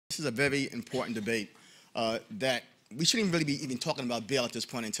This is a very important debate that we shouldn't really be even talking about bail at this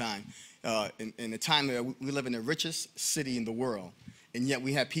point in time. In a time where we live in the richest city in the world, and yet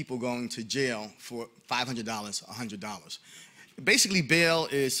we have people going to jail for $500, $100. Basically, bail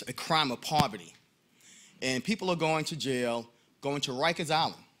is a crime of poverty. And people are going to jail, going to Rikers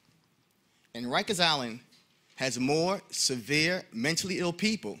Island. And Rikers Island has more severe mentally ill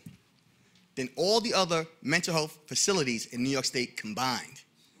people than all the other mental health facilities in New York State combined.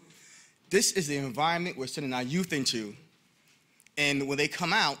 This is the environment we're sending our youth into. And when they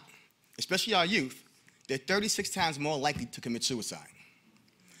come out, especially our youth, they're 36 times more likely to commit suicide.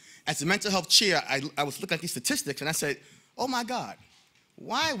 As a mental health chair, I was looking at these statistics and I said, oh my God,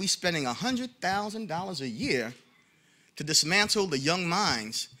 why are we spending $100,000 a year to dismantle the young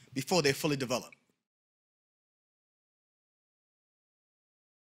minds before they're fully developed?